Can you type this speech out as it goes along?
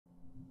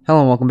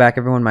Hello and welcome back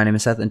everyone, my name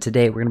is Seth and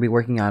today we're going to be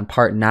working on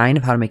part 9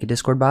 of how to make a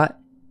Discord bot.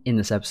 In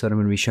this episode I'm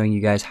going to be showing you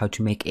guys how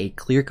to make a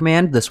clear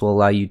command. This will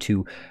allow you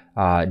to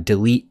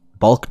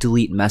bulk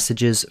delete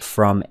messages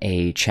from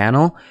a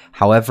channel.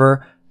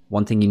 However,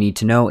 one thing you need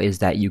to know is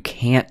that you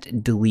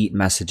can't delete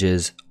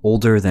messages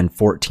older than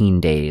 14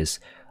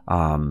 days,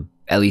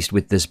 at least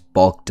with this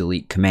bulk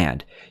delete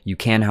command. You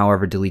can,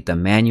 however, delete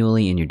them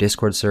manually in your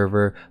Discord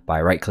server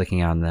by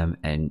right-clicking on them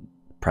and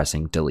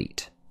pressing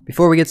delete.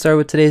 Before we get started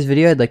with today's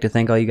video, I'd like to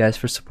thank all you guys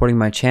for supporting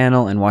my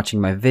channel and watching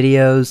my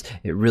videos.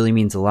 It really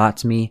means a lot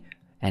to me.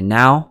 And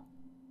now,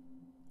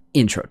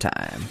 intro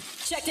time.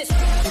 Check this.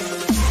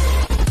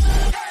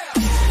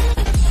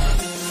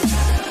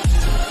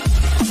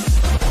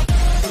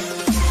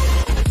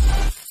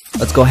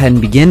 Let's go ahead and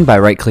begin by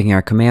right-clicking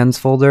our commands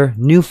folder,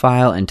 new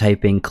file, and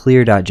typing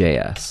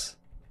clear.js.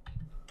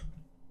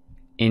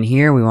 In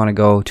here, we want to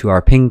go to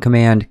our ping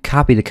command,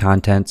 copy the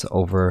contents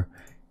over,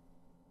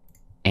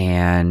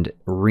 and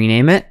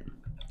rename it.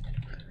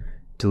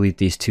 Delete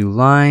these two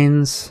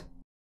lines.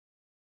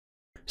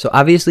 So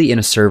obviously in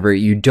a server,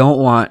 you don't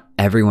want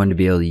everyone to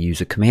be able to use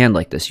a command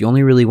like this. You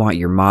only really want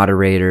your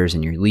moderators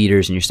and your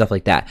leaders and your stuff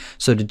like that.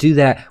 So to do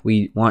that,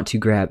 we want to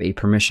grab a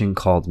permission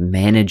called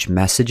manage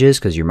messages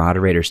because your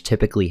moderators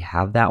typically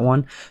have that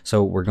one.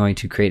 So we're going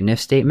to create an if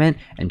statement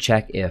and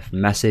check if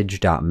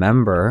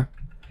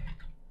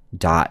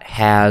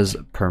message.member.has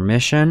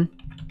permission.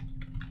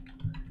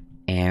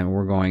 And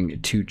we're going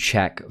to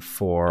check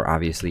for,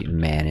 obviously,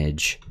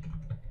 manage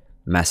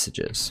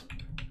messages.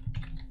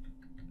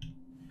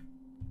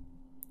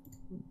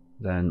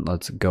 Then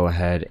let's go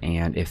ahead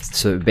and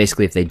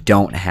basically if they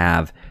don't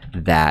have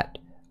that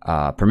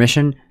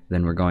permission,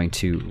 then we're going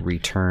to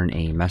return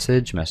a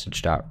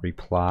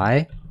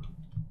message.reply.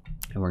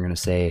 And we're going to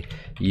say,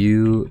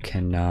 you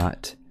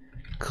cannot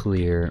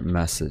clear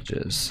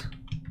messages.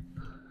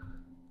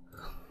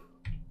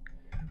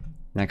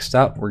 Next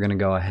up, we're going to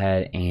go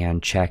ahead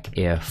and check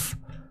if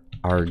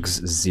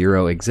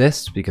args0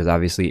 exists, because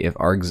obviously if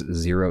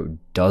args0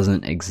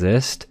 doesn't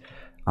exist,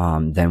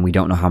 then we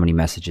don't know how many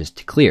messages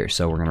to clear.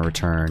 So we're going to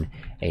return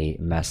a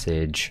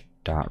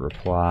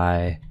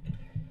message.reply.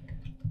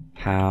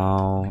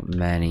 How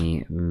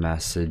many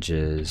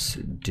messages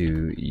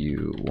do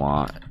you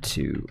want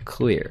to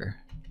clear?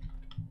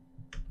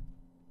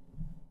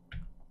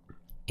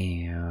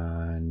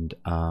 And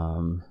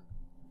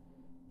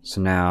so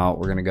now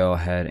we're going to go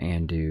ahead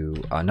and do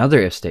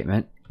another if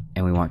statement,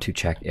 and we want to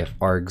check if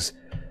args0,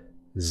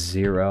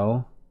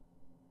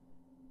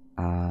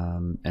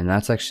 and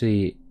that's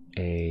actually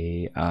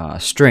a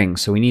string,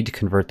 so we need to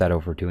convert that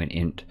over to an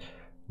int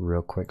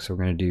real quick. So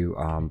we're going to do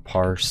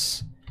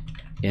parse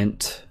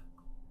int.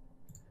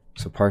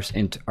 So parse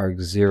int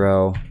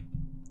args0,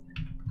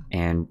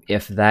 and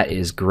if that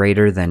is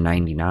greater than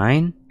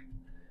 99,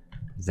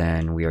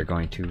 then we are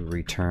going to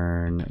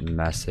return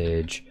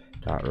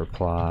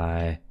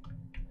message.reply.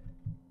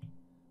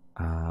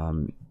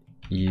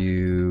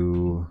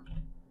 You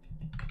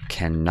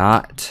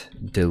cannot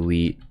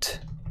delete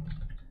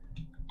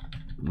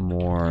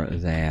more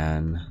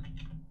than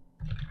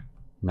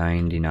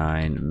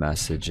 99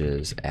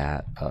 messages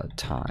at a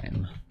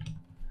time.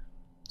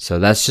 So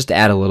that's just to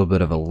add a little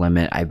bit of a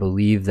limit. I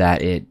believe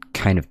that it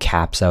kind of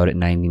caps out at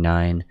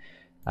 99.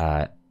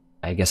 I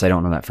guess I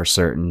don't know that for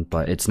certain,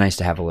 but it's nice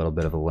to have a little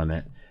bit of a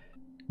limit.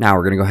 Now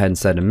we're going to go ahead and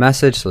send a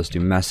message. So let's do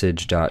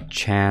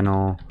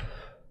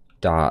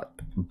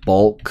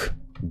message.channel.bulk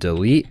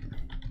delete.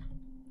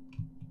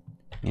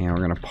 And we're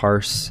going to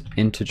parse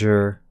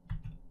integer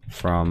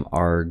from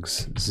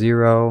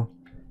args0.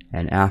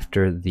 And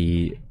after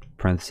the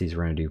parentheses,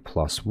 we're going to do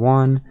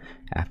 +1.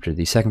 After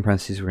the second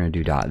parentheses, we're going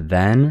to do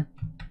 .then.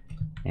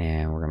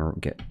 And we're going to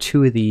get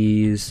two of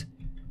these,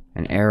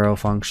 an arrow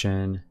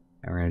function.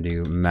 And we're going to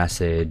do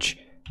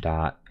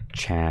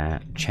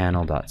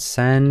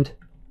message.channel.send.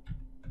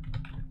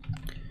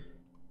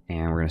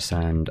 And we're going to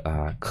send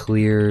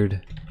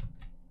cleared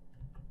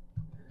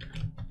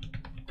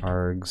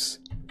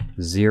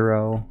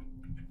args0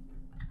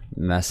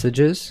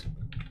 messages.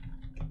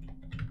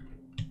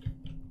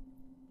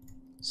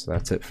 So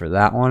that's it for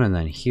that one. And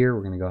then here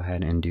we're going to go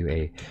ahead and do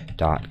a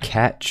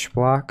 .catch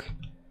block.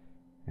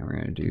 And we're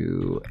going to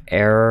do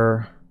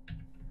error,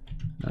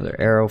 another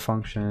arrow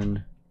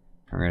function.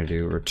 We're going to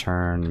do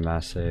return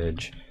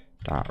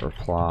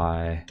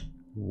message.reply.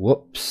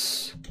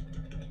 Whoops.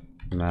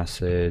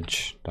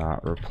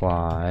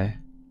 Message.reply.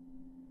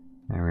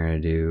 And we're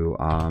going to do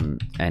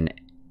an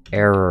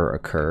error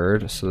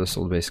occurred. So this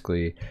will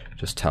basically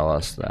just tell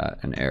us that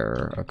an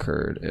error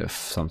occurred if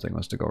something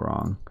was to go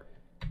wrong.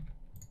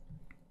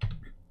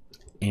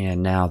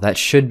 And now that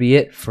should be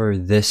it for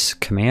this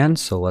command.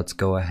 So let's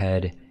go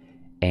ahead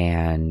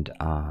and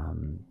I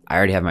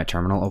already have my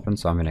terminal open,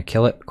 so I'm going to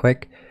kill it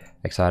quick.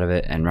 X out of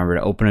it. And remember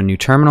to open a new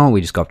terminal.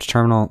 We just go up to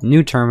terminal,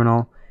 new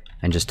terminal,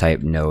 and just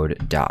type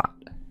node dot.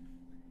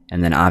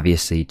 And then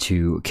obviously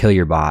to kill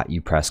your bot,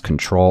 you press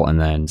Control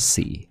and then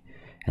C,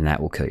 and that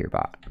will kill your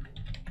bot.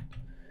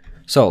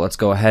 So let's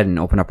go ahead and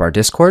open up our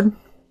Discord.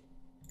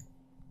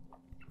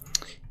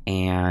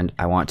 and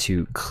I want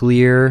to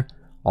clear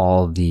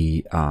all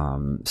the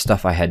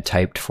stuff I had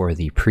typed for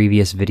the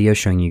previous video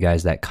showing you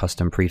guys that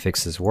custom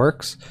prefixes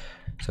works.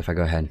 So if I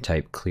go ahead and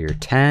type clear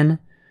 10,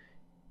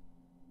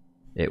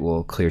 it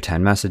will clear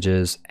 10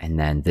 messages, and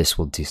then this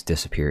will just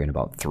disappear in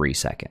about 3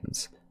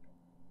 seconds.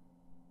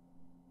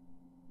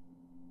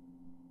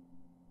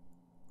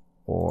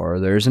 Or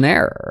there's an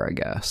error, I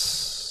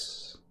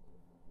guess.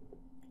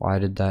 Why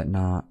did that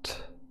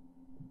not?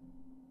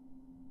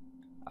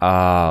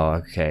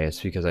 Oh, okay,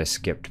 it's because I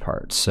skipped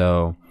parts.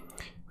 So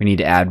we need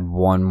to add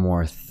one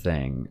more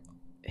thing.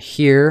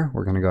 Here,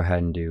 we're gonna go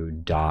ahead and do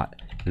dot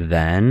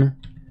then,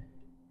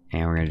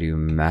 and we're gonna do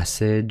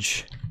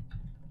message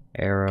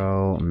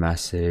arrow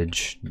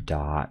message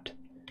dot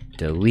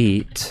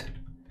delete,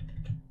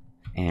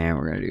 and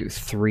we're gonna do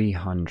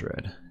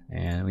 300,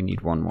 and we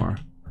need one more.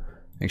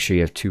 Make sure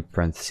you have 2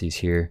 parentheses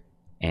here,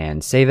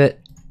 and save it,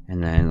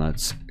 and then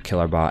let's kill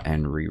our bot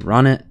and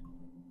rerun it.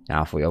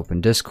 Now if we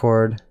open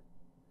Discord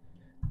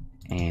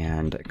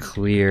and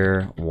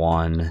clear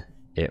 1,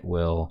 it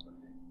will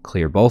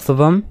clear both of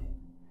them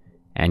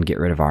and get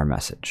rid of our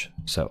message.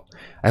 So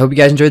I hope you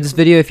guys enjoyed this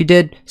video. If you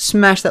did,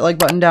 smash that like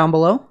button down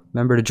below.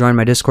 Remember to join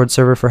my Discord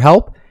server for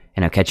help,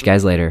 and I'll catch you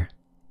guys later.